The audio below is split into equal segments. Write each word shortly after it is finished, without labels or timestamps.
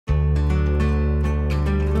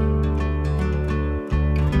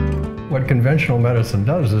conventional medicine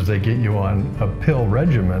does is they get you on a pill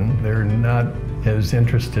regimen. They're not as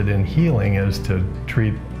interested in healing as to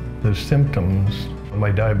treat the symptoms. My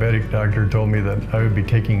diabetic doctor told me that I would be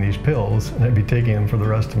taking these pills and I'd be taking them for the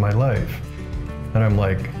rest of my life. And I'm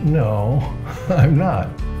like, no, I'm not.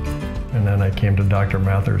 And then I came to Dr.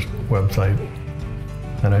 Mathur's website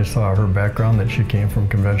and I saw her background, that she came from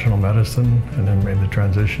conventional medicine and then made the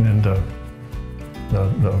transition into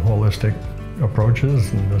the holistic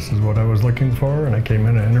approaches, and this is what I was looking for, and I came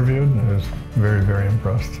in and interviewed and I was very, very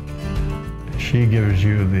impressed. She gives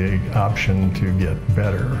you the option to get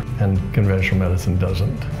better, and conventional medicine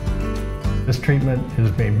doesn't. This treatment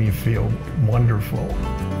has made me feel wonderful.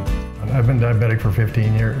 I've been diabetic for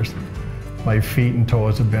 15 years. My feet and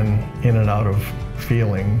toes have been in and out of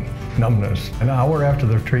feeling numbness. An hour after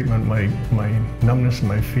the treatment, my numbness in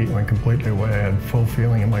my feet went completely away. I had full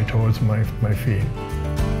feeling in my toes and my feet.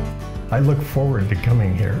 I look forward to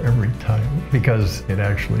coming here every time because it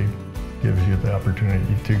actually gives you the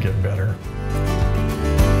opportunity to get better.